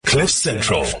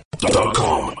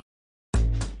CliffCentral.com.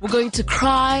 We're going to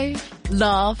cry,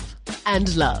 laugh,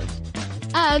 and love.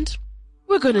 And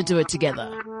we're going to do it together.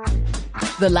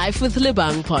 The Life with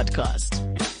Lebang podcast.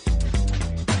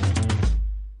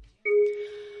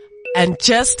 And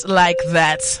just like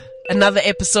that, another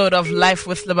episode of Life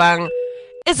with Lebang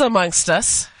is amongst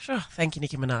us. Sure. Thank you,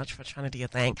 Nicki Minaj, for trying to do your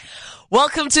thing.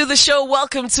 Welcome to the show.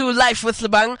 Welcome to Life with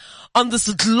Lebang on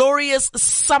this glorious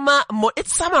summer.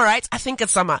 It's summer, right? I think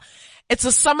it's summer. It's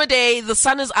a summer day. The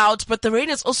sun is out, but the rain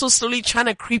is also slowly trying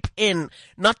to creep in,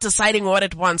 not deciding what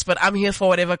it wants, but I'm here for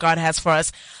whatever God has for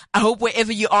us. I hope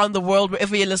wherever you are in the world,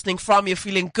 wherever you're listening from, you're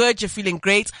feeling good, you're feeling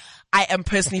great. I am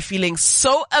personally feeling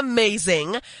so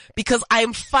amazing because I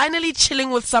am finally chilling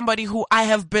with somebody who I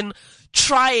have been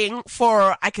trying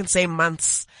for, I can say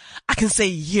months. I can say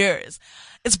years.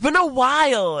 It's been a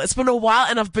while.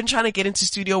 And I've been trying to get into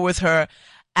studio with her.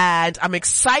 And I'm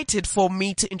excited for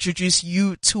me to introduce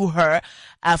you to her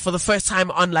for the first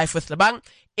time on Life with Lebang.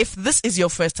 If this is your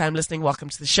first time listening, welcome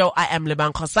to the show. I am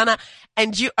Lebang Khosana,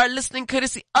 and you are listening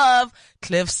courtesy of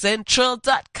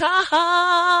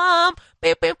CliffCentral.com.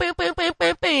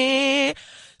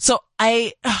 So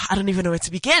I don't even know where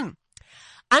to begin.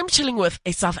 I'm chilling with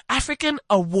a South African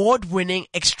award-winning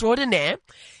extraordinaire.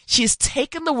 She has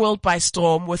taken the world by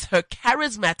storm with her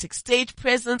charismatic stage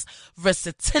presence,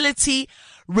 versatility,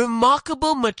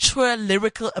 remarkable, mature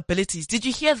lyrical abilities. Did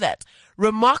you hear that?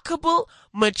 Remarkable,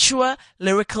 mature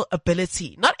lyrical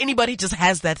ability. Not anybody just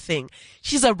has that thing.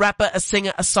 She's a rapper, a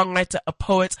singer, a songwriter, a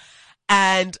poet.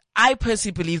 And I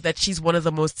personally believe that she's one of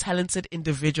the most talented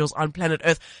individuals on planet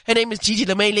Earth. Her name is Gigi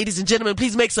Lamayne. Ladies and gentlemen,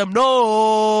 please make some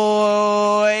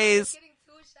noise.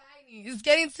 It's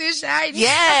getting too shiny.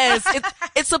 Yes,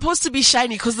 it's supposed to be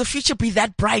shiny because the future be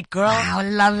that bright, girl. Wow, I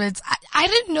love it. I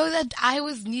didn't know that I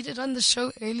was needed on the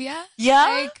show earlier.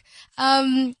 Yeah.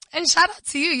 And shout out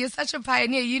to you. You're such a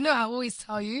pioneer. You know, I always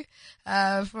tell you,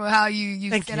 for how you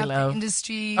set up the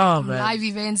industry, from live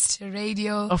events to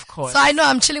radio. Of course. So I know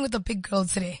I'm chilling with a big girl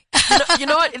today. You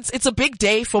know what? It's a big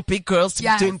day for big girls to be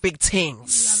doing big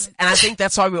things. And I think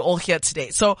that's why we're all here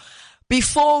today. So,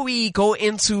 before we go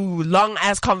into long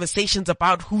ass conversations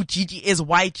about who Gigi is,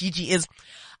 why Gigi is,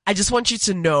 I just want you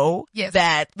to know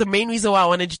that the main reason why I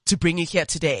wanted to bring you here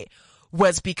today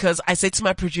was because I said to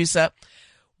my producer,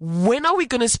 when are we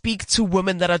going to speak to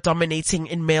women that are dominating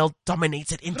in male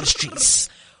dominated industries?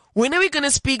 When are we going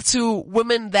to speak to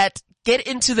women that get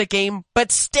into the game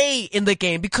but stay in the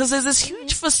game? Because there's this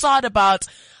huge facade about,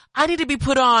 I need to be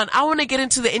put on. I want to get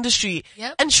into the industry.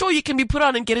 Yep. And sure, you can be put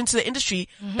on and get into the industry,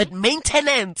 but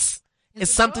maintenance is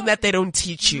something that they don't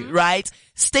teach you, right?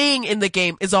 Staying in the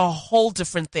game is a whole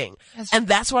different thing. And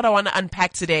that's what I want to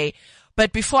unpack today.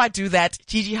 But before I do that,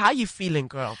 Gigi, how are you feeling,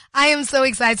 girl? I am so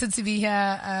excited to be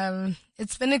here.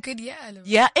 It's been a good year.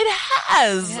 Yeah, it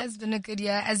has. It has been a good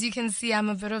year. As you can see, I'm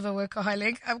a bit of a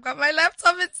workaholic. I've got my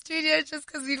laptop in studio just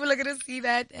because people are going to see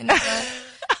that. And,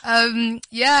 I'm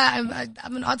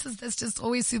an artist that's just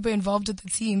always super involved with the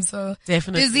team. So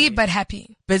definitely busy but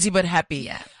happy.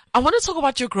 Yeah. I want to talk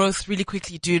about your growth really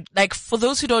quickly, dude. Like, for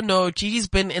those who don't know, Gigi's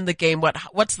been in the game,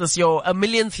 what's this, your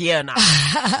 1,000,000th year now?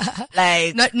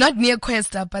 Like, not near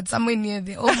Questa, but somewhere near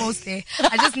there, almost there.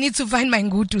 I just need to find my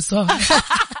Ngutu song.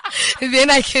 Then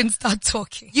I can start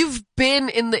talking. You've been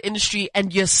in the industry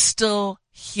and you're still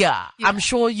here. Yeah. I'm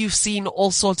sure you've seen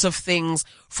all sorts of things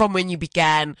from when you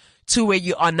began to where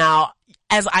you are now.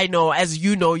 As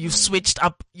you know, you've switched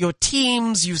up your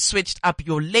teams, you've switched up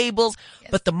your labels,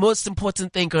 but the most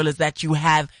important thing, girl, is that you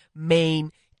have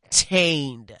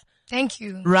maintained. Thank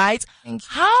you. Right? Thank you.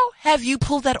 How have you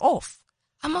pulled that off?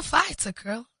 I'm a fighter,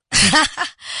 girl.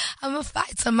 I'm a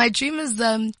fighter. My dream is,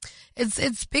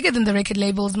 it's bigger than the record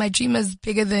labels. My dream is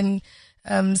bigger than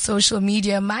social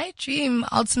media. My dream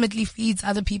ultimately feeds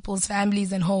other people's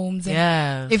families and homes.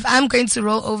 And if I'm going to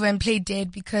roll over and play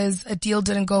dead because a deal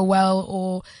didn't go well,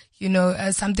 or,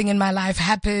 something in my life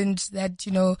happened that,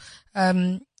 was,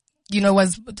 I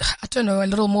don't know, a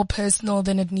little more personal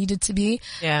than it needed to be.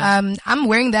 Yeah. I'm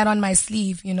wearing that on my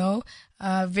sleeve,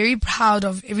 very proud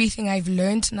of everything I've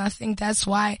learned. And I think that's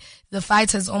why the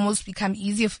fight has almost become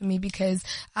easier for me because,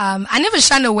 I never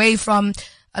shun away from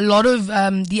a lot of,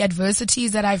 the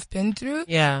adversities that I've been through.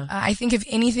 Yeah. I think if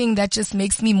anything, that just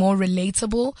makes me more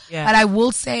relatable. Yeah. But I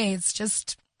will say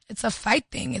it's a fight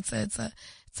thing. It's a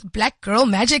black girl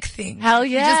magic thing. Hell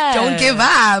yeah. You just don't give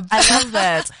up. I love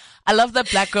that. I love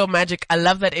that black girl magic. I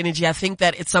love that energy. I think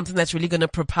that it's something that's really going to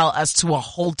propel us to a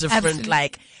whole different,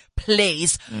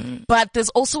 place. But there's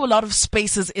also a lot of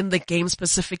spaces in the game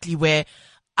specifically where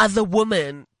other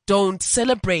women don't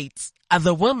celebrate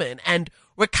other women. And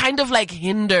we're kind of like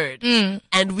hindered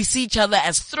and we see each other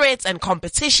as threats and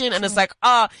competition. And it's like,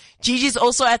 Gigi's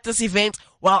also at this event.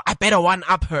 Well, I better one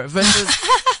up her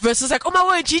versus like, oh my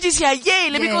word, Gigi's here. Yay.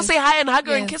 Let me go say hi and hug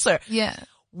her and kiss her. Yeah.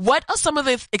 What are some of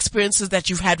the experiences that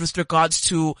you've had with regards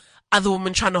to other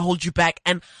women trying to hold you back?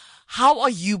 And how are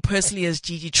you personally as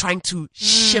Gigi trying to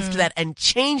shift that and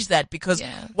change that? Because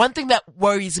one thing that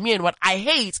worries me and what I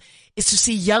hate is to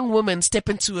see young women step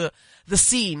into the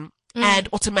scene and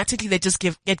automatically they just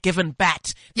get given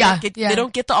bat. They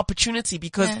don't get the opportunity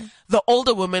because the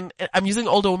older women, I'm using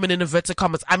older women in inverted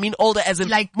commas. I mean older as in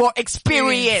like more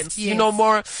experienced,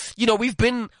 more, we've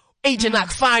been aging like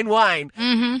fine wine.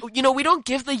 We don't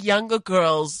give the younger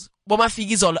girls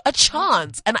a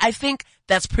chance. And I think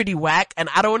that's pretty whack and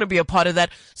I don't want to be a part of that.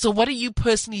 So what are you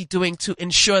personally doing to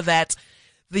ensure that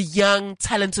the young,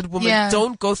 talented women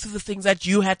don't go through the things that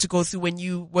you had to go through when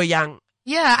you were young?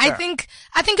 Yeah, I think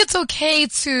it's okay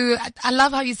to, I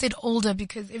love how you said older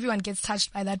because everyone gets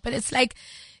touched by that, but it's like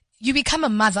you become a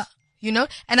mother,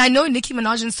 and I know Nicki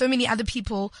Minaj and so many other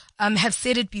people, have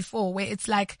said it before where it's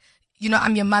like,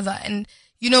 I'm your mother. And,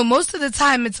 most of the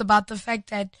time it's about the fact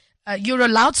that, you're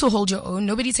allowed to hold your own.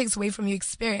 Nobody takes away from your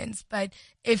experience. But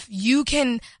if you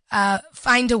can,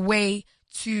 find a way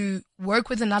to work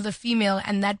with another female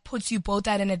and that puts you both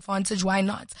at an advantage, why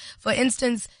not? For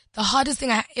instance, the hardest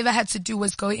thing I ever had to do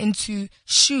was go into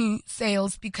shoe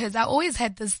sales because I always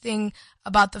had this thing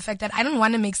about the fact that I don't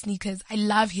want to make sneakers. I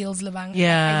love heels, Lebang.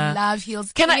 Yeah. I love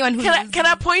heels. Can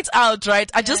I point out, right?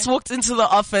 I just walked into the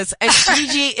office and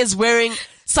Gigi is wearing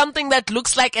something that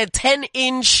looks like a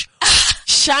 10-inch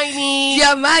shiny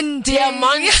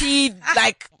diamante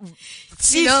like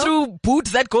see-through boot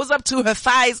that goes up to her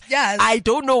thighs. Yes. I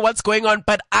don't know what's going on,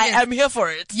 but I am here for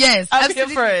it. Yes, I'm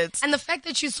absolutely. here for it. And the fact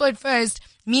that you saw it first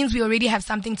means we already have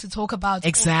something to talk about.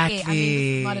 Exactly. Okay, I mean,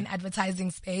 this is not an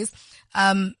advertising space.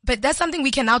 But that's something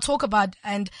we can now talk about.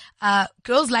 And,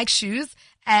 girls like shoes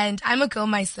and I'm a girl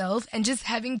myself and just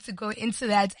having to go into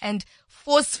that and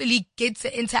forcefully get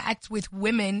to interact with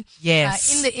women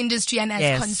in the industry and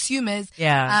as consumers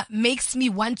makes me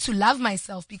want to love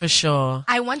myself because for sure.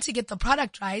 I want to get the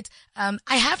product right.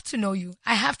 I have to know you.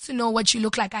 I have to know what you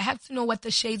look like. I have to know what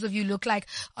the shades of you look like.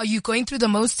 Are you going through the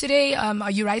most today? Are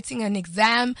you writing an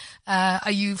exam?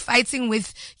 Are you fighting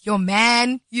with your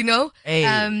man? Hey.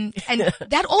 And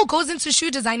that all goes into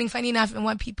shoe designing, funny enough. And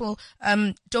what people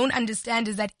don't understand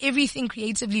is that everything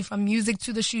creatively from music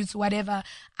to the shoes to whatever,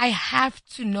 I have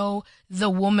to know the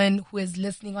woman who is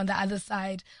listening on the other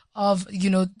side of,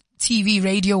 TV,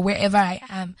 radio, wherever I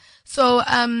am. So,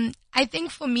 I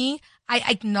think for me, I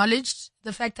acknowledged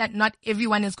the fact that not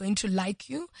everyone is going to like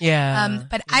you.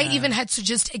 But I even had to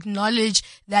just acknowledge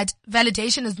that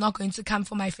validation is not going to come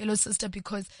from my fellow sister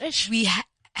because we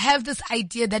have this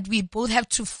idea that we both have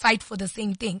to fight for the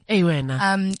same thing.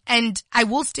 And I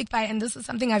will stick by, and this is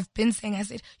something I've been saying, I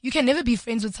said, you can never be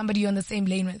friends with somebody you're on the same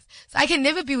lane with. So I can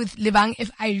never be with Lebang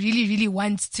if I really, really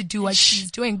want to do what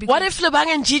she's doing. What if Lebang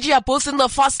and Gigi are both in the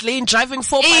fast lane driving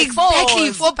 4x4s? Exactly,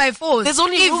 4x4s. There's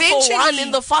only room for one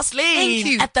in the fast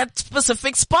lane at that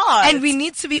specific spot. And we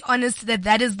need to be honest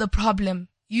that is the problem.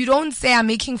 You don't say I'm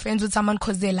making friends with someone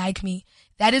because they like me.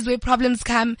 That is where problems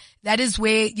come. That is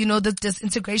where, the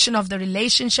disintegration of the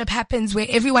relationship happens, where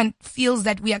everyone feels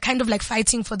that we are kind of like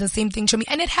fighting for the same thing to me.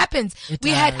 And it happens. We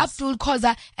had Abdul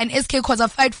Khoza and SK Khoza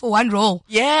fight for one role.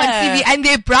 On TV, and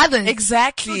they're brothers.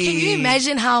 Exactly. So can you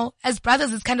imagine how, as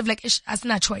brothers, it's kind of like, that's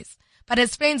not a choice. But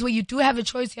as friends, where you do have a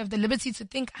choice, you have the liberty to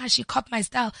think, she copied my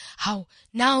style. How?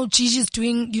 Now Gigi's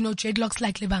doing, dreadlocks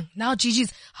like Lebang. Now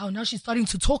now she's starting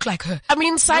to talk like her. I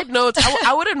mean, side note,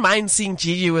 I wouldn't mind seeing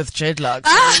Gigi with dreadlocks.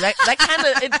 I mean, that kind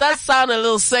of, it does sound a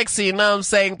little sexy, you know what I'm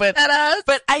saying? But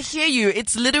I hear you.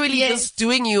 It's literally just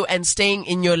doing you and staying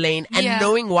in your lane and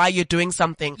knowing why you're doing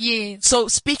something. So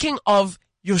speaking of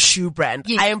your shoe brand.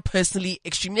 I am personally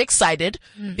extremely excited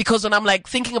because when I'm like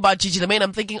thinking about Gigi Lamayne,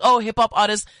 I'm thinking, hip hop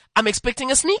artist, I'm expecting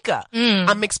a sneaker.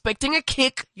 I'm expecting a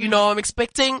kick, I'm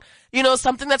expecting,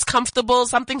 something that's comfortable,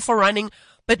 something for running.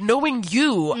 But knowing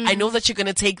you, I know that you're going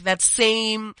to take that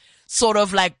same sort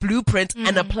of like blueprint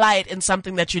and apply it in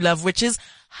something that you love, which is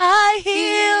high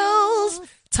heels.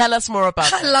 Tell us more about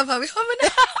that. I love how we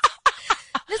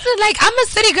Listen, I'm a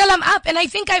city girl, I'm up. And I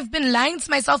think I've been lying to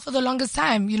myself for the longest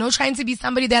time, trying to be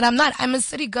somebody that I'm not. I'm a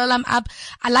city girl, I'm up.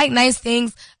 I like nice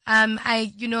things.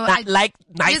 I like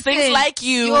nice things like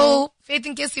you. Yo, Faith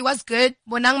Nkesi was good.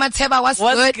 Bonang Mateba was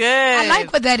good. I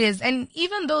like what that is. And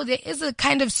even though there is a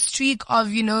kind of streak of,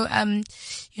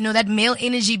 that male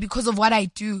energy because of what I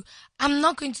do. I'm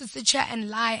not going to sit here and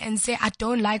lie and say I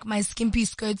don't like my skimpy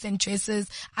skirts and dresses.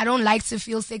 I don't like to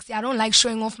feel sexy. I don't like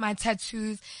showing off my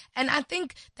tattoos. And I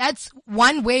think that's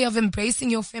one way of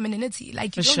embracing your femininity.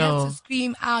 Like you don't have to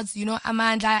scream out,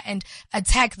 Amanda, and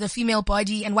attack the female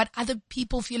body and what other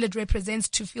people feel it represents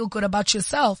to feel good about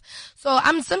yourself. So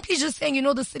I'm simply just saying,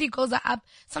 the city girls are up.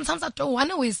 Sometimes I don't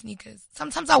want to wear sneakers.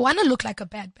 Sometimes I want to look like a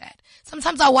bad.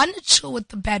 Sometimes I want to chill with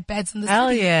the bads in the city.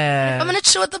 Hell yeah. If I'm going to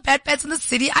chill with the bads in the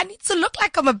city, I need to look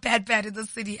like I'm a bad in the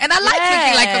city. And I like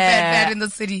looking like a bad in the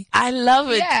city. I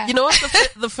love it. Yeah. You know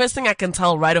what? The first thing I can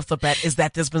tell right off the bat is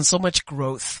that there's been so much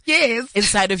growth. Yes.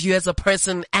 Inside of you as a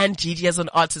person and Gigi as an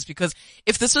artist. Because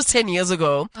if this was 10 years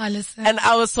ago, listen. and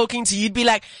I was talking to you, you'd be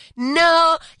like,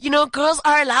 no, girls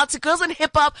are allowed to, girls in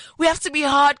hip hop, we have to be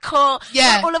hardcore.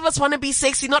 Yeah. Not all of us want to be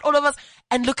sexy. Not all of us.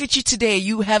 And look at you today.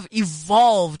 You have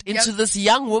evolved into this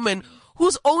young woman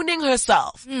who's owning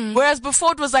herself. Whereas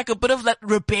before it was like a bit of that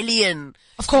rebellion.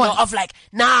 Of course. Of like,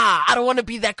 nah, I don't want to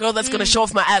be that girl that's going to show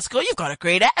off my ass. Girl, you've got a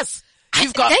great ass.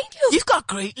 Thank you. You've got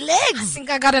great legs. I think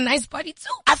I got a nice body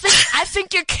too. I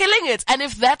think you're killing it. And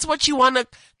if that's what you want to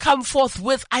come forth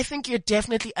with, I think you're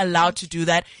definitely allowed to do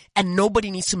that. And nobody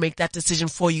needs to make that decision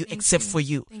for you except for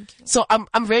you. Thank you. So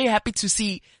I'm very happy to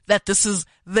see that this is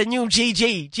the new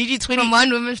Gigi 20. From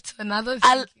one woman to another.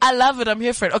 I love it. I'm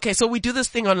here for it. Okay. So we do this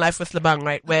thing on Life with Lebang,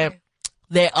 right? Where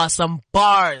there are some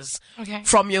bars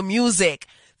from your music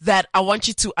that I want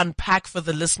you to unpack for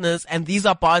the listeners. And these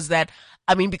are bars that,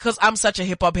 because I'm such a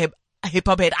hip hop head,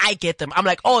 I get them. I'm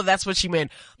like, oh, that's what she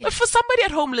meant. Yeah. But for somebody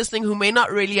at home listening who may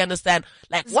not really understand,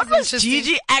 like, what was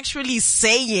Gigi actually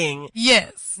saying?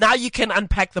 Yes. Now you can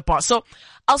unpack the bar. So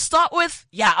I'll start with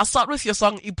your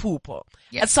song Ipupo.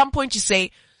 Yes. At some point you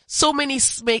say, so many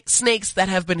snakes that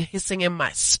have been hissing in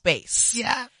my space.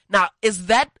 Yeah. Now, is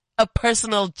that a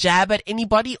personal jab at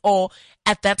anybody, or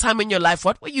at that time in your life,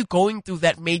 what were you going through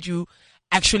that made you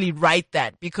actually write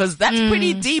that? Because that's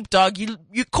pretty deep, dog.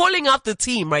 You're calling out the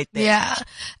team right there. Yeah.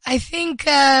 I think,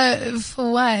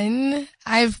 for one,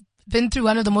 I've been through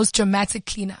one of the most dramatic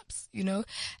cleanups,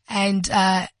 and,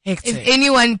 if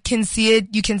anyone can see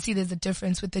it, you can see there's a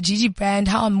difference with the Gigi brand,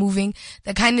 how I'm moving,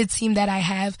 the kind of team that I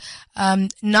have.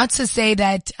 Not to say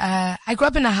that, I grew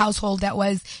up in a household that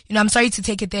was, I'm sorry to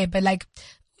take it there, but like,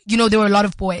 there were a lot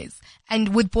of boys.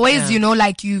 And with boys,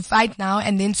 like you fight now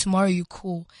and then tomorrow you're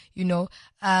cool,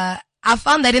 I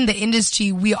found that in the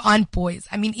industry, we aren't boys.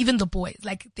 Even the boys,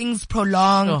 like things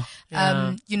prolong.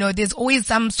 There's always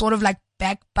some sort of like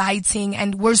backbiting,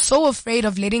 and we're so afraid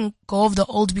of letting go of the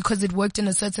old because it worked in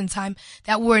a certain time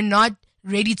that we're not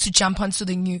ready to jump onto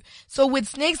the new. So with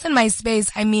Snakes in my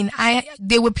space,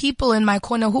 there were people in my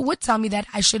corner who would tell me that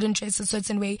I shouldn't dress a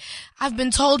certain way. I've been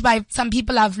told by some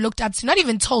people I've looked up to, not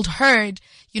even told, heard,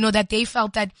 that they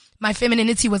felt that my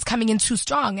femininity was coming in too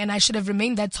strong and I should have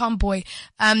remained that tomboy.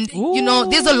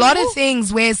 There's a lot of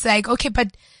things where it's like, okay,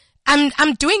 but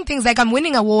I'm doing things like I'm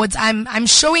winning awards. I'm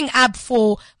showing up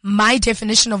for my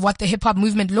definition of what the hip hop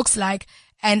movement looks like.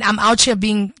 And I'm out here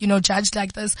being, judged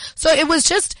like this. So it was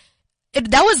just,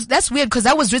 that's weird because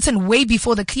that was written way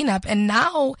before the cleanup. And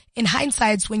now in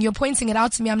hindsight, when you're pointing it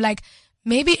out to me, I'm like,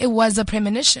 maybe it was a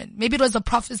premonition. Maybe it was a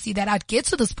prophecy that I'd get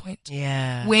to this point.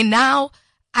 Yeah. Where now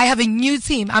I have a new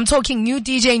team. I'm talking new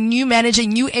DJ, new manager,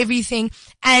 new everything.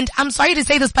 And I'm sorry to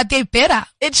say this, but they're better.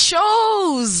 It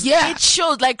shows. Yeah. It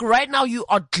shows. Like right now you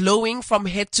are glowing from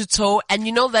head to toe. And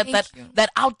that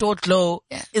outdoor glow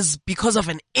is because of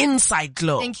an inside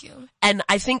glow. Thank you. And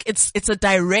I think it's a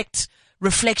direct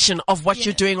reflection of what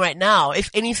you're doing right now. If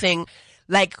anything,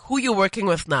 like who you're working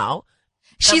with now.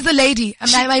 She's a lady.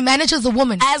 My manager's a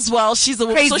woman. As well, she's a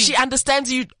woman. Crazy. So she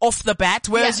understands you off the bat,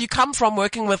 whereas you come from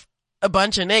working with a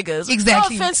bunch of niggas.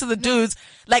 Exactly. No offense to the dudes.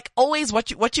 Like always what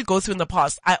you go through in the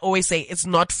past, I always say it's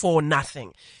not for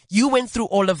nothing. You went through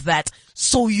all of that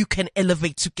so you can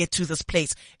elevate to get to this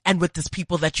place. And with these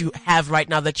people that you have right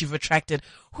now that you've attracted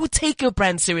who take your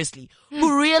brand seriously,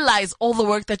 who realize all the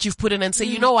work that you've put in and say,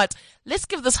 you know what? Let's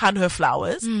give this hun her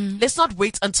flowers. Let's not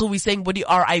wait until we're saying Woody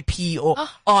RIP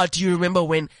or, do you remember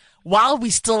when? While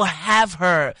we still have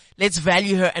her, let's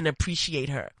value her and appreciate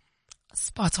her.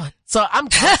 Spot on. So I'm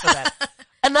glad for that.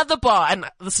 Another bar, and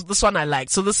this one I like.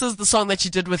 So this is the song that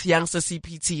you did with Youngster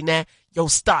CPT. Nah, yo,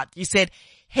 start. You said,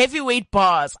 heavyweight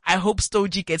bars. I hope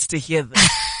Stogie gets to hear this.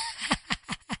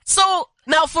 So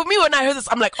now for me, when I heard this,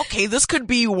 I'm like, okay, this could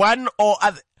be one or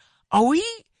other. Are we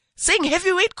saying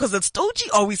heavyweight because it's Stogie?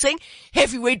 Or are we saying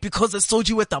heavyweight because it's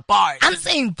Stogie with the bars? I'm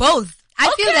saying both.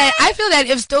 I feel that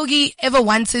if Stogie ever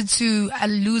wanted to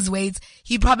lose weight,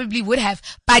 he probably would have.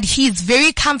 But he's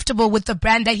very comfortable with the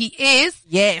brand that he is.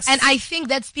 Yes. And I think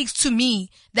that speaks to me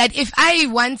that if I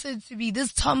wanted to be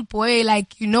this tomboy,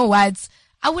 like, you know what,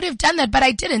 I would have done that, but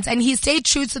I didn't. And he stayed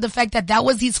true to the fact that that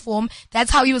was his form.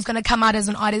 That's how he was going to come out as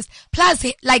an artist. Plus,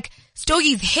 like,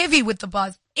 Stogie's heavy with the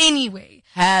bars anyway.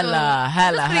 Hella.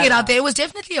 Putting it out there. It was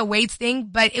definitely a weight thing,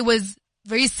 but it was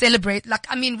very celebrate. Like,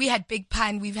 I mean, we had Big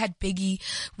Pun, we've had Biggie,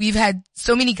 we've had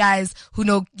so many guys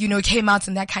who came out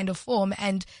in that kind of form,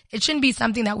 and it shouldn't be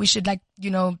something that we should, like,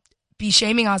 be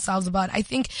shaming ourselves about. I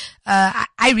think, I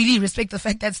really respect the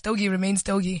fact that Stogie remains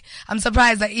Stogie. I'm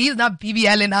surprised that he's not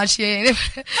BBLing out here.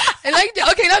 And like,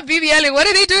 okay, not BBLing. What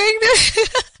are they doing?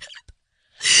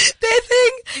 Their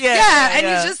thing. Yeah. And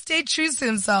he just stayed true to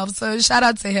himself. So shout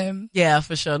out to him. Yeah,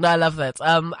 for sure. No, I love that.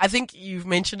 I think you've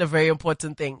mentioned a very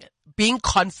important thing. Being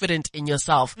confident in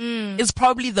yourself is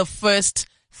probably the first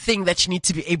thing that you need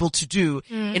to be able to do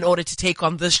in order to take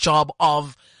on this job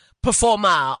of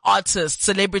performer, artist,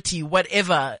 celebrity,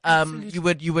 whatever, you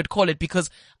would call it, because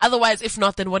otherwise, if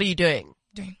not, then what are you doing?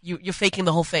 You're faking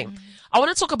the whole thing. I want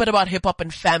to talk a bit about hip hop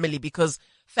and family, because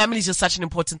family is just such an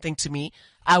important thing to me.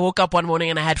 I woke up one morning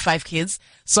and I had 5 kids.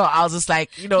 So I was just like,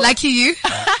 Lucky you.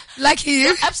 Lucky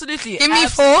you. Absolutely. Give me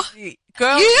 4.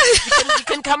 Girl, you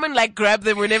can come and like grab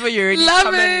them whenever you're ready. Love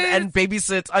come it. and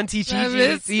babysit Auntie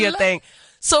Gigi, do your thing.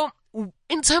 So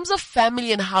in terms of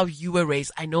family and how you were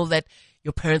raised, I know that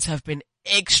your parents have been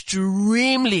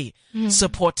extremely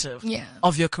supportive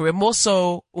of your career. More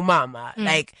so Umama.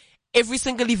 Like every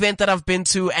single event that I've been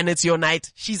to and it's your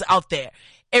night, she's out there.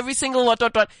 Every single what.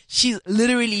 She's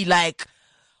literally like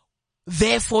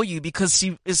there for you because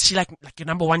she like your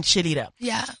number one cheerleader.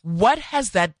 Yeah. What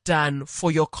has that done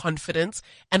for your confidence,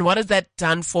 and what has that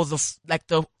done for the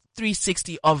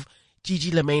 360 of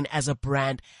Gigi Lamayne as a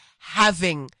brand,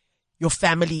 having your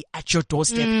family at your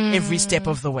doorstep every step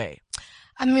of the way?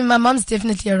 I mean, my mom's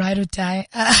definitely a ride or die.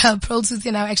 Pearl Tusi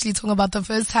and I were actually talking about the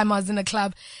first time I was in a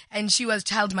club, and she was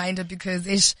child-minded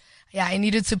because I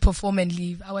needed to perform and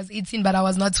leave. I was 18, but I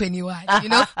was not 21,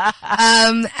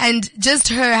 and just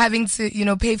her having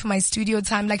to, pay for my studio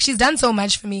time. Like, she's done so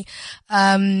much for me.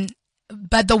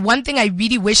 But the one thing I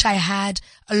really wish I had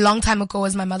a long time ago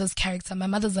was my mother's character. My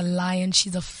mother's a lion.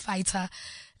 She's a fighter.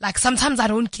 Like, sometimes I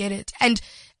don't get it. And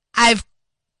I've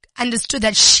understood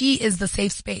that she is the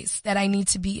safe space that I need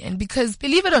to be in, because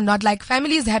believe it or not, like,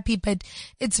 family is happy, but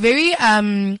it's very,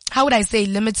 how would I say,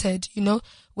 limited,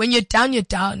 When you're down, you're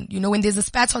down. When there's a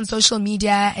spat on social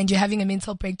media and you're having a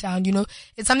mental breakdown,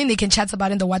 it's something they can chat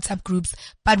about in the WhatsApp groups.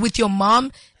 But with your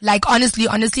mom, like,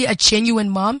 honestly, a genuine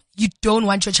mom, you don't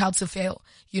want your child to fail.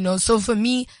 So for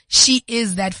me, she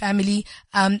is that family.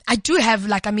 I do have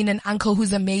an uncle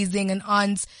who's amazing, and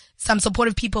aunts, some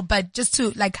supportive people, but just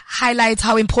to highlight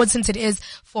how important it is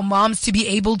for moms to be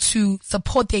able to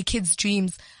support their kids'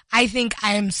 dreams. I think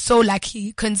I am so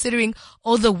lucky, considering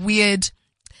all the weird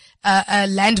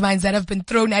landmines that have been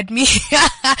thrown at me.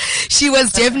 She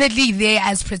was definitely there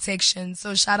as protection.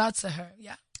 So shout out to her.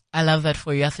 Yeah. I love that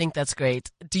for you. I think that's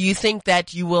great. Do you think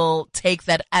that you will take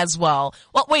that as well?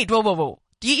 Well, wait, whoa.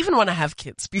 Do you even want to have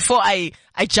kids before I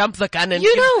jump the gun and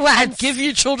and give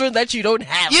you children that you don't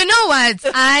have? You know what?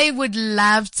 I would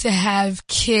love to have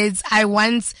kids. I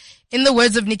want, in the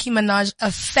words of Nicki Minaj,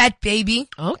 a fat baby.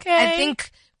 Okay. I think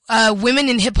women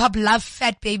in hip hop love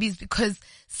fat babies because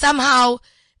somehow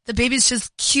the baby's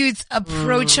just cute,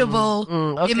 approachable.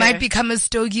 Okay. It might become a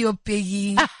Stogie or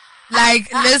Biggie.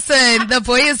 Listen, the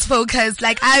boy is focused.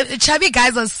 Chubby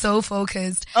guys are so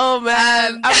focused. Oh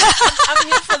man, I'm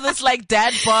here for this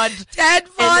dad bod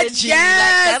energy.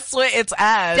 Yes. That's where it's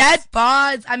at. Dad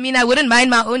bods. I mean, I wouldn't mind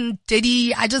my own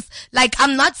Diddy. I just,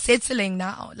 I'm not settling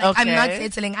now. Okay. I'm not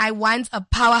settling. I want a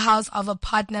powerhouse of a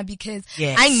partner because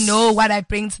yes. I know what I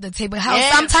bring to the table.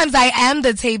 Yes. Sometimes I am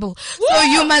the table. Woo! So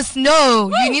you must know.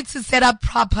 Woo! You need to set up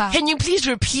proper. Can you please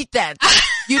repeat that?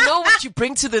 You know what you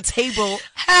bring to the table.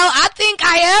 Hell, I think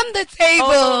I am the table.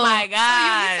 Oh my God. So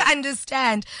you need to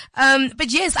understand.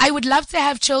 But yes, I would love to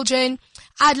have children.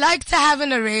 I'd like to have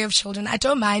an array of children. I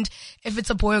don't mind if it's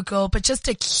a boy or girl, but just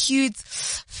a cute,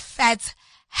 fat,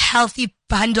 healthy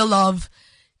bundle of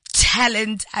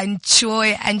talent and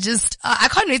joy, and just, I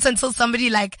can't wait until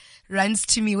somebody runs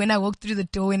to me when I walk through the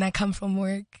door when I come from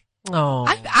work. Oh.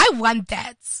 I want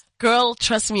that. Girl,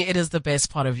 trust me, it is the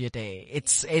best part of your day.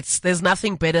 There's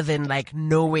nothing better than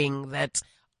knowing that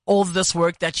all this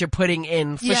work that you're putting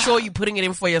in, for sure you're putting it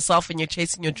in for yourself and you're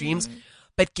chasing your dreams,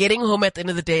 but getting home at the end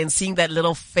of the day and seeing that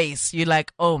little face, you're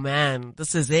like, oh man,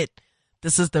 this is it.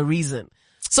 This is the reason.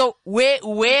 So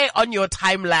where on your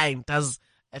timeline does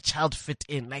a child fit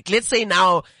in? Like, let's say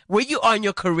now, where you are in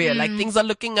your career, like things are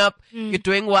looking up, you're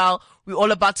doing well, we're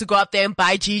all about to go out there and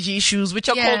buy Gigi shoes, which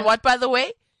are called what, by the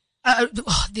way?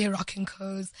 They're Rock &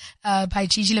 Co's, by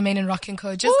Gigi Lemaine and Rock &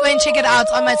 Co. Just go and check it out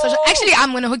on my social. Actually,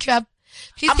 I'm going to hook you up.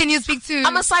 Please, can you speak to?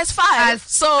 I'm a size 5.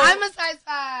 So I'm a size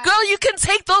 5. Girl, you can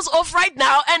take those off right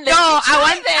now and let me try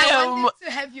I them. want it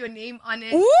to have your name on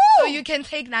it. Ooh. So you can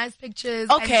take nice pictures.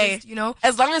 Okay. And just,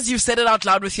 as long as you've said it out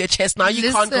loud with your chest, now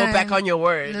you can't go back on your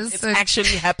word. It's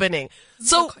actually happening.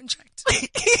 So contract.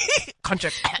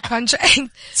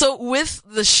 Contract. So with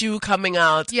the shoe coming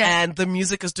out and the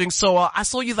music is doing so well, I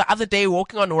saw you the other day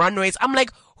walking on runways. I'm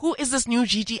like, who is this new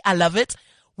Gigi? I love it.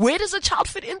 Where does a child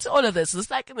fit into all of this? Is this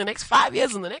like in the next 5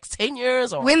 years, in the next 10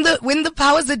 years? Or when the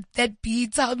powers that be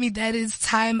tell me that it's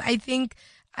time, I think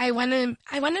I wanna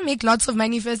make lots of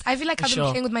money first. I feel like I've been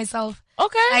playing with myself.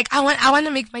 Okay. Like I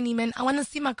wanna make money, man. I wanna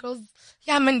see my girls.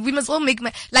 Yeah, man, we must all make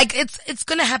money. Like it's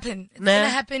gonna happen. It's gonna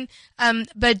happen.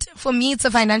 But for me, it's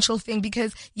a financial thing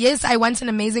because yes, I want an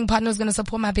amazing partner who's gonna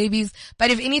support my babies. But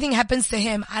if anything happens to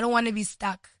him, I don't want to be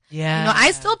stuck. Yeah.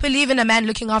 I still believe in a man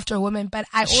looking after a woman, but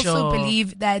I also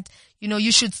believe that,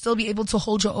 you should still be able to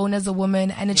hold your own as a woman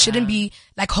and it shouldn't be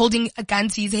like holding a gun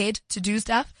to his head to do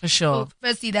stuff. For sure. So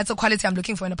firstly, that's a quality I'm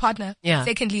looking for in a partner. Yeah.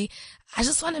 Secondly, I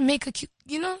just want to make a cute,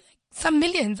 some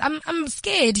millions. I'm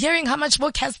scared hearing how much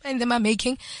more Casper and them are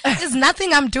making. There's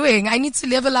nothing I'm doing. I need to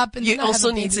level up and you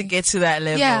also need to get to that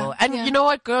level. Yeah. And you know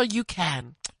what, girl, you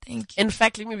can. Thank you. In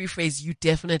fact, let me rephrase, you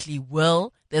definitely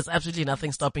will. There's absolutely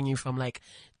nothing stopping you from like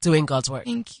doing God's work.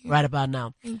 Thank you. Right about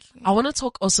now. Thank you. I want to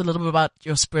talk also a little bit about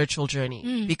your spiritual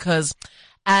journey because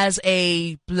as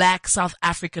a Black South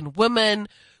African woman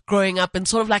growing up in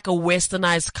sort of like a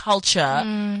westernized culture,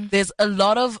 there's a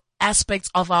lot of aspects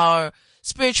of our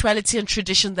spirituality and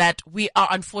tradition that we are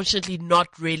unfortunately not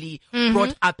really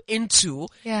brought up into.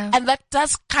 Yeah. And that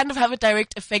does kind of have a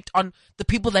direct effect on the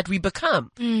people that we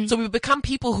become. So we become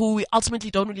people who we ultimately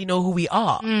don't really know who we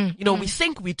are. We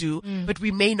think we do, but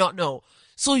we may not know.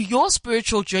 So your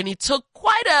spiritual journey took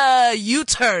quite a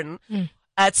U-turn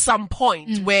at some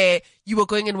point where you were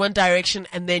going in one direction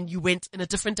and then you went in a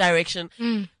different direction.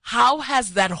 How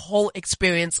has that whole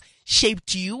experience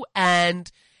shaped you,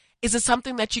 and is it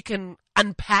something that you can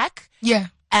unpack? Yeah.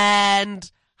 And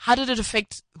how did it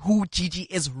affect who Gigi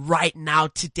is right now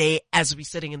today as we're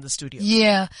sitting in the studio?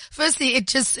 Yeah. Firstly, it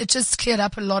just cleared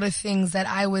up a lot of things that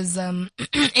I was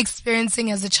experiencing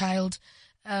as a child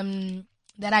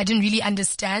that I didn't really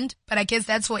understand, but I guess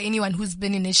that's for anyone who's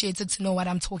been initiated to know what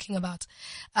I'm talking about.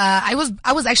 I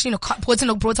was actually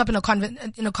brought up in a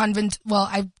convent. Well,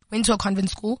 I went to a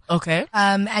convent school. Okay.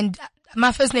 And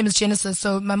my first name is Genesis,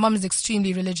 so my mom is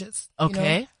extremely religious.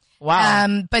 Okay.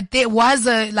 Wow. But there was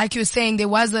like you were saying, there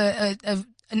was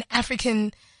an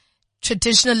African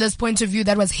traditionalist point of view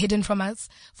that was hidden from us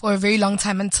for a very long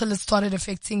time until it started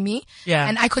affecting me. Yeah.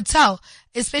 And I could tell,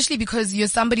 especially because you're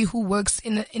somebody who works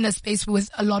in a space with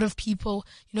a lot of people.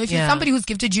 If you're somebody who's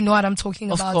gifted, you know what I'm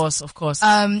talking about. Of course.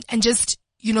 And just,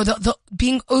 the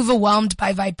being overwhelmed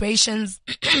by vibrations,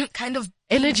 kind of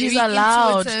energies are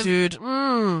loud, dude.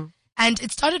 And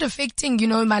it started affecting,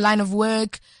 my line of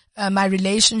work, my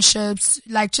relationships,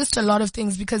 like just a lot of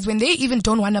things, because when they even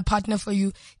don't want a partner for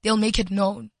you, they'll make it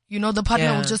known. The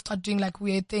partner will just start doing like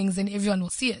weird things and everyone will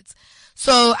see it.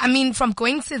 So, I mean, from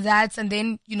going to that and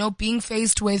then, being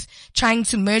faced with trying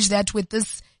to merge that with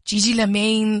this Gigi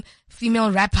Lemaine female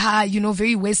rapper,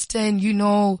 very Western,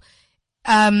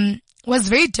 was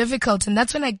very difficult. And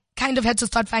that's when I kind of had to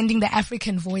start finding the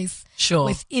African voice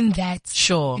within that.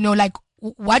 Sure. Like,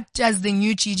 what does the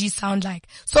new Gigi sound like?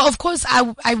 So of course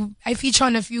I feature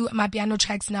on a few my piano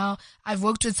tracks now. I've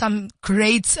worked with some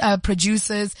great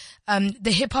producers.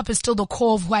 The hip hop is still the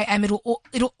core of who I am.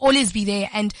 It'll always be there.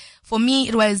 And for me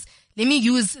it was, let me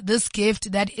use this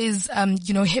gift that is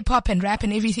hip hop and rap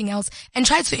and everything else and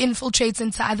try to infiltrate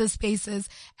into other spaces,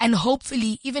 and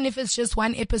hopefully even if it's just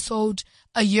one episode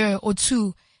a year or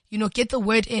two, get the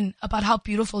word in about how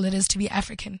beautiful it is to be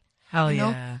African. Hell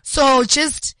yeah. So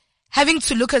just having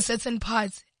to look at certain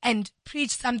parts and preach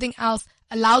something else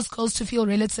allows girls to feel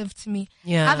relative to me.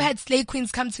 Yeah. I've had slay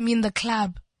queens come to me in the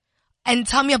club and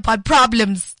tell me about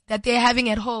problems that they're having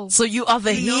at home. So you are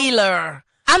the healer.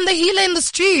 I'm the healer in the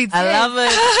streets. I love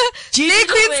it. Slay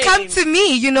queens come to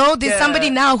me, there's somebody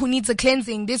now who needs a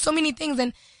cleansing. There's so many things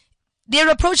and they're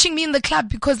approaching me in the club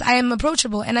because I am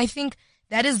approachable. And I think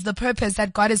that is the purpose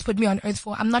that God has put me on earth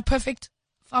for. I'm not perfect.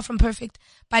 Far from perfect,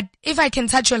 but if I can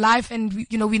touch your life and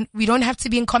we don't have to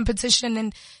be in competition,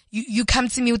 and you come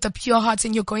to me with a pure heart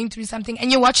and you're going through something and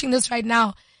you're watching this right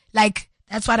now, like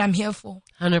that's what I'm here for.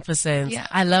 100%. Yeah.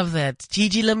 I love that.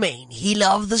 Gigi Lemaine, healer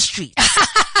of the streets.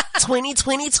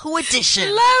 2022 edition.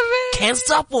 Love it. Can't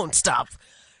stop, won't stop.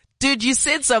 Dude, you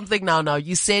said something now.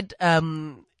 You said,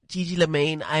 Gigi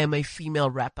Lamaine, I am a female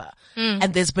rapper.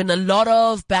 And there's been a lot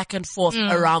of back and forth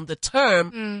around the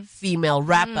term female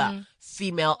rapper,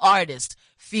 female artist,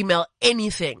 female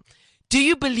anything. Do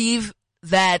you believe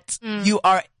that you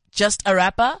are just a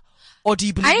rapper? Or do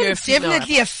you believe you're a female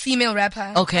definitely rapper? a female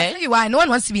rapper. Okay. I'll tell you why. No one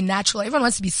wants to be natural. Everyone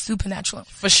wants to be supernatural.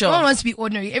 For sure. No one wants to be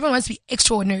ordinary. Everyone wants to be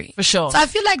extraordinary. For sure. So I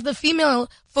feel like the female,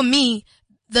 for me,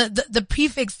 the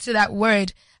prefix to that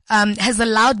word, has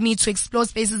allowed me to explore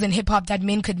spaces in hip hop that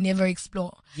men could never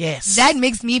explore. Yes. That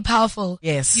makes me powerful.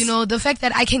 Yes. You know, the fact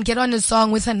that I can get on a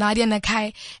song with a Nadia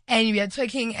Nakai and we are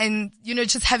talking and, you know,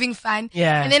 just having fun.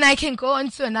 Yeah. And then I can go on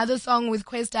to another song with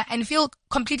Questa and feel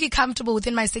completely comfortable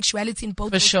within my sexuality in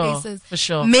both those spaces. For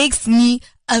sure. Makes me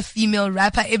a female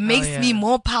rapper. It makes me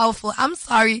more powerful, I'm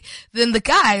sorry, than the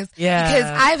guys. Yeah.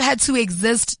 Because I've had to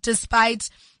exist despite,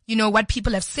 you know, what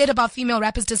people have said about female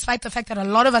rappers, despite the fact that a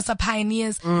lot of us are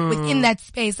pioneers within that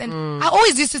space. And I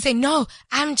always used to say, no,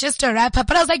 I'm just a rapper.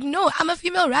 But I was like, no, I'm a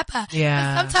female rapper.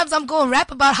 Yeah. And sometimes I'm going to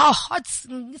rap about how hot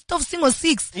stuff single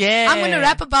six. Yeah. I'm going to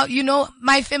rap about, you know,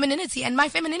 my femininity. And my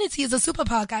femininity is a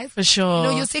superpower, guys. For sure. You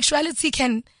know, your sexuality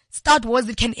can start wars,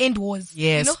 it can end wars.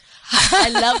 Yes. You know? I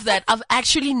love that. I've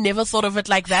actually never thought of it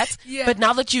like that. Yeah. But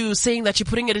now that you're saying that, you're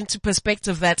putting it into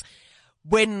perspective that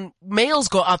when males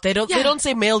go out, they don't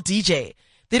say male DJ.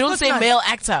 They don't say not. male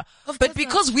actor. Of But course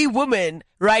because we women,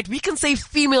 right, we can say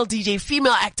female DJ,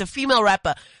 female actor, female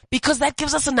rapper, because that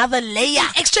gives us another layer.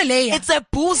 Extra layer. It's a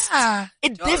boost. Yeah.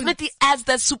 It definitely adds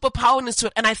that superpowerness to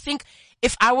it. And I think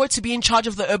if I were to be in charge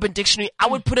of the Urban Dictionary, I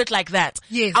would put it like that.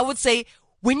 Yes. I would say,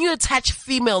 when you attach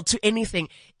female to anything,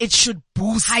 it should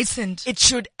boost. Heightened. It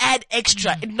should add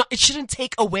extra. It shouldn't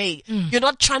take away. You're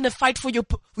not trying to fight for your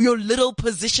little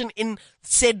position in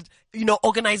said, you know,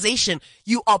 organization.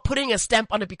 You are putting a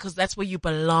stamp on it because that's where you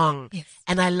belong. Yes.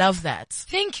 And I love that.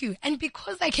 Thank you. And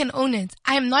because I can own it,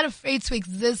 I am not afraid to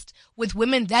exist with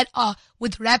women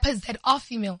with rappers that are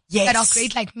female. Yes. That are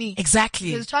great like me.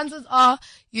 Exactly. Because chances are,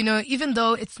 you know, even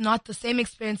though it's not the same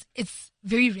experience, it's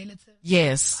very relative.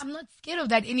 Yes. I'm not scared of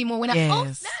that anymore. When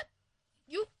Yes. snap,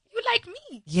 you like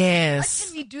me. Yes. What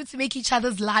can we do to make each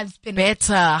other's lives better?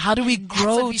 Better. How do we what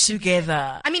grow we should be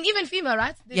together? I mean, even female,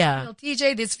 right? There's female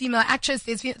DJ, there's female actress,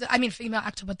 female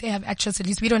actor, but they have actress, at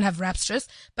least we don't have rapstress.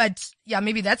 But yeah,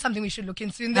 maybe that's something we should look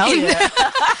into in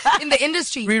the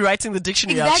industry. Rewriting the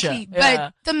dictionary out Exactly. here. Yeah.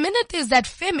 But the minute there's that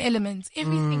femme element,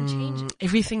 everything changes.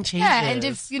 Everything changes. Yeah, and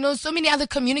if, you know, so many other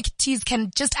communities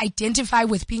can just identify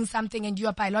with being something and you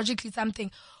are biologically something,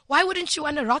 why wouldn't you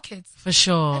want to rock it? For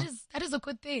sure. That is a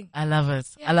good thing. I love it.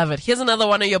 I love it. Here's another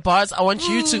one of your bars. I want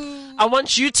you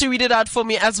to read it out for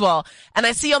me as well. And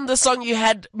I see on the song you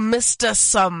had Mr.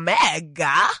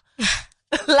 Samega.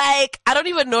 Like, I don't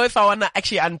even know if I want to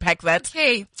actually unpack that.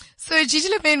 Okay. So Gigi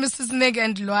Lamaine, Mr. Snake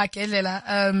and Loake Lela,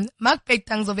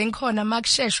 Makbekta ngizobenkhona,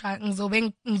 Maksheshwa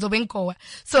ngizobenkowa.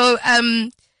 So,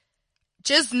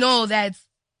 just know that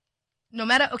no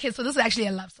matter, okay, so this is actually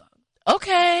a love song.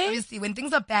 Okay. Obviously, when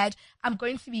things are bad, I'm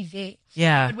going to be there.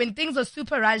 Yeah. But when things are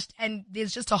super rushed and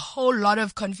there's just a whole lot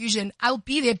of confusion, I'll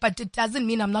be there, but it doesn't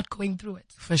mean I'm not going through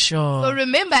it. For sure. So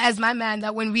remember, as my man,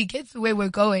 that when we get to where we're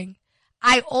going,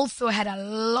 I also had a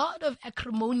lot of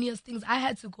acrimonious things I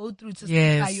had to go through to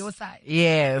stay by your side.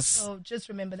 Yes. So just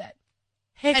remember that.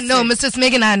 Hectic. And no, Mr.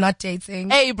 Smeg and I are not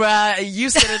dating. Hey, bruh, you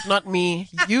said it, not me.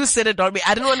 You said it, not me.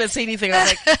 I didn't want to say anything. I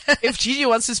was like, if Gigi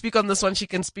wants to speak on this one, she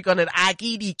can speak on it.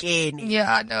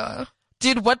 Yeah, I know.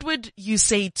 Dude, what would you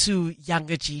say to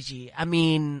younger Gigi? I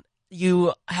mean,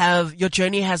 your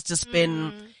journey has just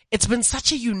been, it's been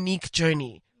such a unique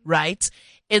journey, right?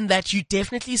 In that you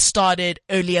definitely started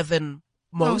earlier than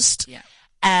most. Yeah.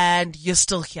 And you're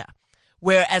still here.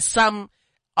 Whereas some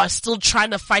are still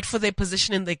trying to fight for their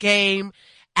position in the game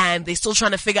and they're still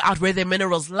trying to figure out where their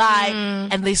minerals lie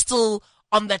and they're still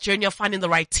on that journey of finding the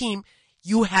right team.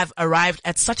 You have arrived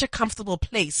at such a comfortable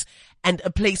place and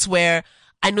a place where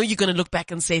I know you're going to look back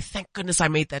and say, thank goodness I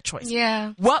made that choice.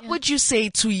 Yeah. What would you say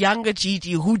to younger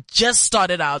Gigi who just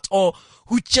started out or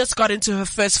who just got into her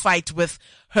first fight with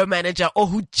her manager or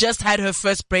who just had her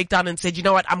first breakdown and said, you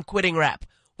know what, I'm quitting rap?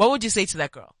 What would you say to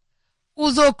that girl?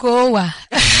 Uzokowa.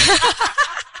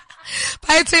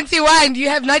 By 21, you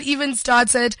have not even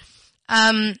started.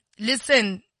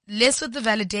 Listen, less with the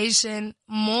validation,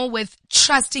 more with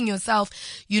trusting yourself.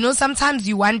 You know, sometimes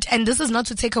you want, and this is not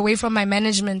to take away from my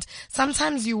management,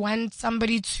 sometimes you want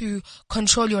somebody to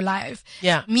control your life.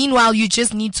 Yeah. Meanwhile, you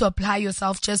just need to apply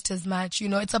yourself just as much. You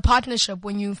know, it's a partnership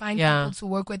when you find people to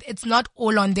work with. It's not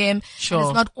all on them. Sure. And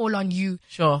it's not all on you.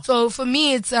 Sure. So for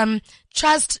me, it's,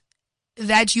 trust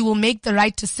that you will make the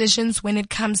right decisions when it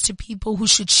comes to people who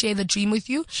should share the dream with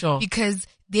you. Sure. Because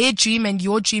their dream and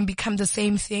your dream become the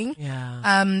same thing.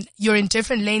 Yeah. You're in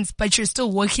different lanes, but you're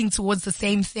still working towards the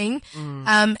same thing.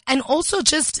 And also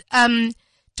just,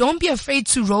 don't be afraid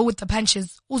to roll with the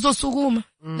punches.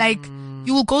 Like,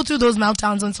 you will go through those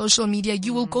meltdowns on social media.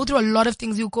 You will go through a lot of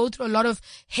things. You'll go through a lot of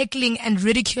heckling and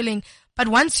ridiculing. But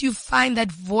once you find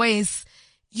that voice,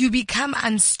 you become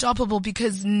unstoppable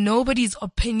because nobody's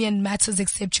opinion matters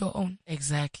except your own.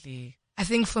 Exactly. I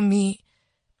think for me,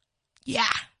 yeah.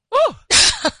 Woo.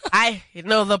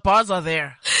 The bars are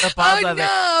there. The bars are there.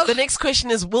 No. The next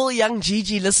question is, will young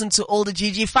Gigi listen to older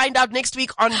Gigi? Find out next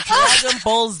week on Dragon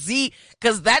Ball Z,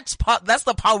 cause that's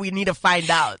the part we need to find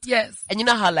out. Yes. And you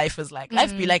know how life is like.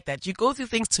 Life be like that. You go through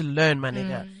things to learn, my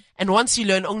nigga. And once you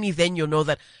learn, only then you'll know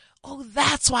that, oh,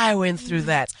 that's why I went through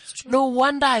that. No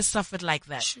wonder I suffered like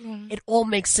that. True. It all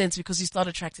makes sense because you start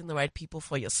attracting the right people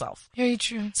for yourself. Very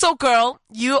true. So, girl,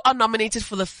 you are nominated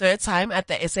for the 3rd time at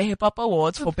the SA Hip Hop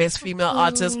Awards for Best Female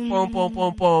Artist. Boom, boom,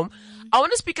 boom, boom. I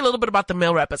want to speak a little bit about the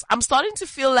male rappers. I'm starting to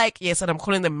feel like, yes, and I'm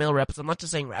calling them male rappers. I'm not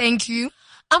just saying rappers. Thank you.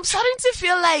 I'm starting to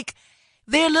feel like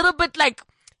they're a little bit like,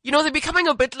 they're becoming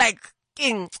a bit like,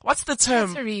 what's the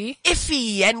term? Sorry.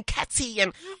 Iffy and catty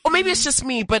or maybe it's just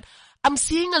me, but I'm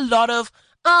seeing a lot of,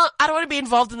 I don't want to be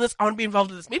involved in this. I want to be involved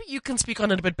in this. Maybe you can speak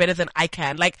on it a bit better than I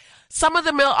can. Like, some of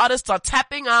the male artists are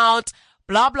tapping out,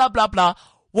 blah, blah, blah, blah.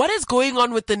 What is going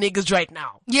on with the niggas right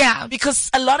now? Yeah.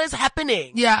 Because a lot is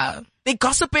happening. Yeah. They're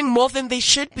gossiping more than they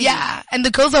should be. Yeah. And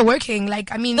the girls are working.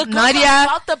 Like, I mean, The girls Nadia, are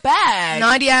out the bag.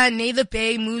 Nadia, Nather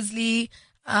Bay, Muesli,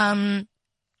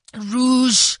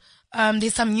 Rouge,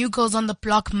 there's some new girls on the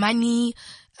block, Money.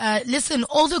 Listen,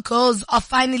 all the girls are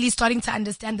finally starting to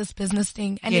understand this business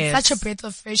thing, and Yes. it's such a breath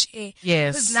of fresh air.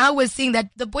 Yes. Because now we're seeing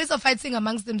that the boys are fighting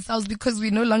amongst themselves because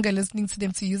we're no longer listening to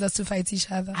them to use us to fight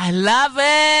each other. I love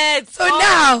it. So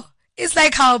now, it's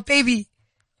like how, baby,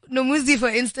 Nomuzi, for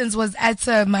instance, was at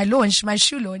my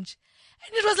shoe launch.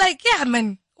 And it was like, yeah,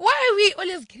 man, why are we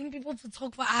always getting people to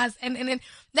talk for us? And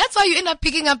that's why you end up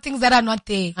picking up things that are not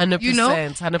there. 100%, you know?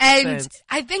 100%. And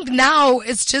I think now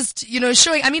it's just,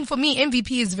 showing, I mean, for me,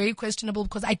 MVP is very questionable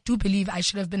because I do believe I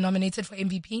should have been nominated for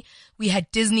MVP. We had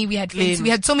Disney, we had Fenty, we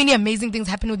had so many amazing things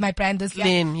happen with my brand this year.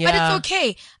 Yeah. But it's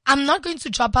okay. I'm not going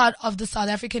to drop out of the South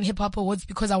African Hip Hop Awards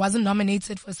because I wasn't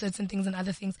nominated for certain things and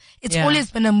other things. It's Yeah. always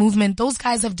been a movement. Those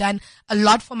guys have done a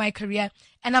lot for my career,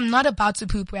 and I'm not about to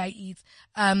poop where I eat.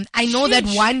 I know that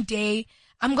one day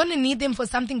I'm going to need them for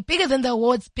something bigger than the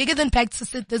awards, bigger than Back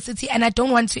to the City. And I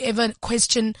don't want to ever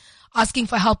question asking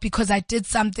for help because I did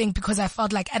something, because I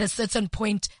felt like at a certain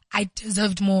point I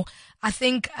deserved more. I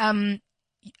think,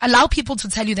 allow people to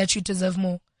tell you that you deserve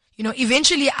more.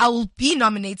 Eventually I will be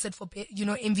nominated for,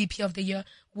 MVP of the year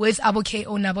with Abuke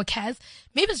or Nabokaz.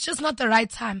 Maybe it's just not the right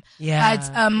time. Yeah,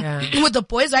 But, with the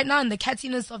boys right now and the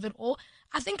cattiness of it all,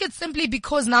 I think it's simply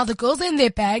because now the girls are in their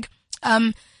bag.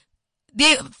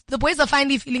 The boys are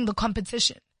finally feeling the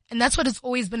competition. And that's what it's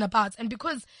always been about. And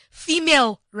because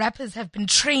female rappers have been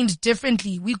trained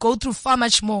differently, we go through far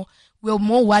much more. We're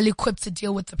more well equipped to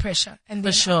deal with the pressure. And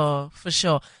For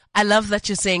sure. I love that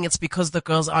you're saying it's because the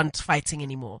girls aren't fighting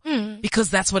anymore. Because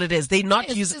that's what it is. They're not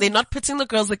they're not pitting the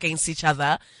girls against each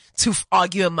other to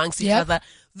argue amongst each other.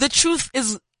 The truth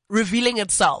is revealing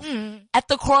itself. At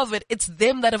the core of it, it's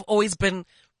them that have always been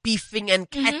beefing and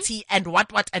catty and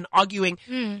what and arguing.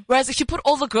 Whereas if you put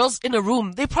all the girls in a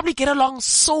room, they probably get along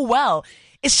so well.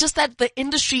 It's just that the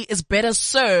industry is better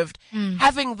served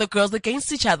having the girls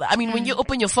against each other. I mean, when you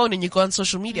open your phone and you go on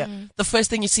social media, the first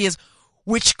thing you see is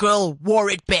which girl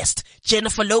wore it best,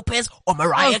 Jennifer Lopez or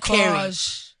Mariah Carey.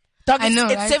 Gosh. Dog, I know,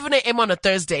 it's right? 7 a.m. on a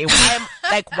Thursday.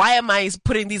 Why am I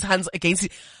putting these hands against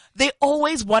it? They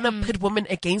always want to pit women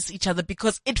against each other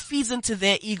because it feeds into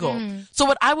their ego. So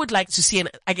what I would like to see,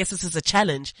 and I guess this is a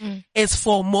challenge, is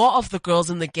for more of the girls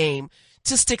in the game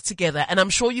to stick together. And I'm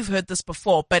sure you've heard this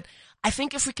before, but I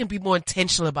think if we can be more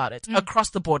intentional about it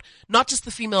across the board, not just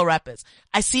the female rappers.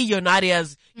 I see your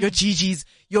Nadias, your Gigi's,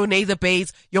 your Nather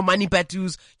Bays, your Money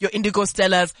Badus, your Indigo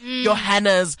Stellas, your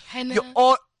Hannahs,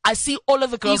 I see all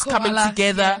of the girls coming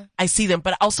together. Yeah. I see them,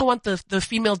 but I also want the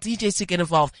female DJs to get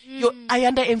involved. Your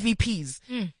Ayanda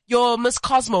MVPs, your Miss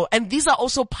Cosmo, and these are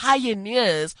also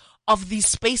pioneers of these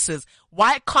spaces.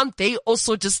 Why can't they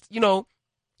also just,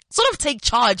 sort of take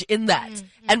charge in that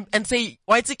and say,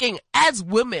 White King, as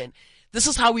women, this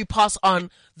is how we pass on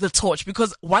the torch.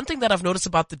 Because one thing that I've noticed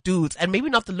about the dudes, and maybe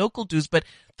not the local dudes, but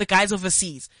the guys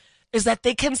overseas, is that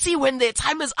they can see when their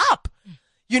time is up.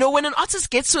 When an artist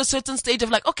gets to a certain stage of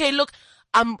like, okay, look,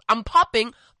 I'm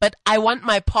popping, but I want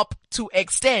my pop to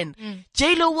extend.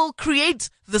 J-Lo will create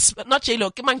this, not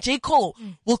J-Lo, J. Cole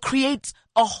will create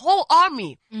a whole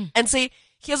army and say,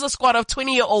 here's a squad of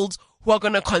 20-year-olds who are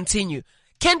going to continue.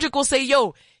 Kendrick will say,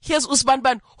 yo, here's Usman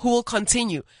Ban who will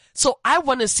continue. So I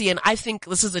want to see, and I think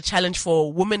this is a challenge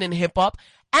for women in hip hop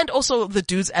and also the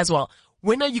dudes as well.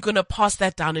 When are you going to pass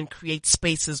that down and create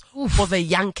spaces for the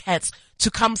young cats to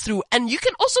come through? And you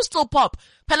can also still pop.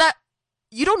 Pella,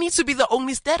 you don't need to be the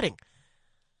only staring.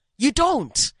 You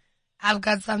don't. I've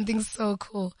got something so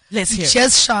cool. Let's hear.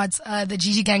 Just shot the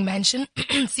Gigi Gang Mansion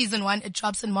season 1. It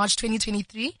drops in March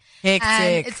 2023. Hectic.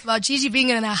 And it's about Gigi being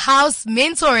in a house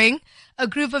mentoring a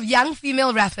group of young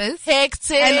female rappers.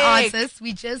 Hectic. And artists.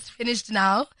 We just finished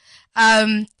now.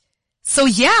 So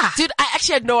yeah. Dude, I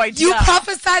actually had no idea. You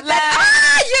prophesied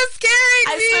that. You're scaring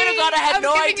me. I swear to God, I had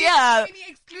no idea.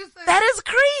 That is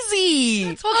crazy.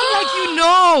 You're talking like you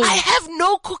know. I have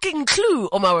no cooking clue.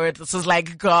 Oh my word, this is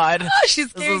like God. This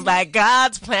is like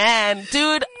God's plan.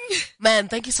 Dude, man,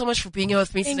 thank you so much for being here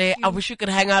with me today. You. I wish we could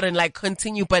hang out and like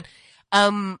continue, but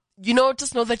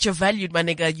just know that you're valued, my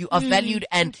nigga. You are valued,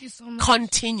 and so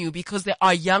continue, because there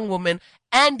are young women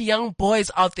and young boys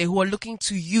out there who are looking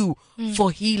to you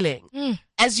for healing.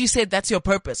 As you said, that's your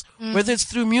purpose. Whether it's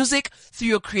through music, through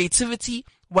your creativity,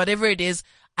 whatever it is,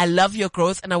 I love your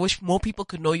growth, and I wish more people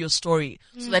could know your story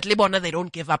so that Lebona, they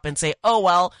don't give up and say, oh,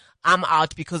 well, I'm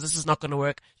out because this is not going to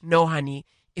work. No, honey.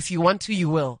 If you want to, you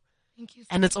will. Thank you so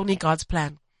and it's only God's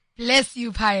plan. Bless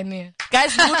you, Pioneer.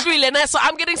 Guys, literally, Lena. So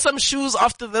I'm getting some shoes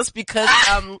after this because,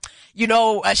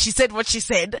 she said what she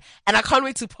said, and I can't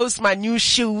wait to post my new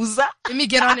shoes. Let me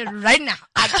get on it right now.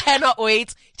 I cannot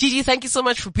wait. Gigi, thank you so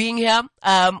much for being here.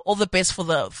 All the best for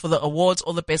the awards,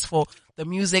 all the best for the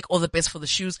music, all the best for the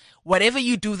shoes. Whatever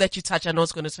you do that you touch, I know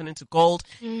it's going to turn into gold.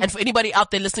 And for anybody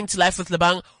out there listening to Life with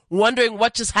Lebang, wondering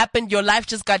what just happened, your life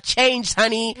just got changed,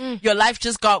 honey. Your life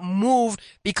just got moved,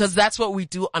 because that's what we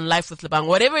do on Life with Lebang.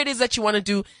 Whatever it is that you want to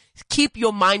do, keep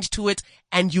your mind to it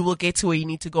and you will get to where you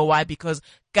need to go. Why? Because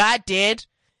God did.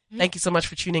 Thank you so much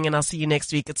for tuning in. I'll see you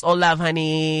next week. It's all love,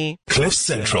 honey.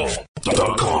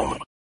 CliffCentral.com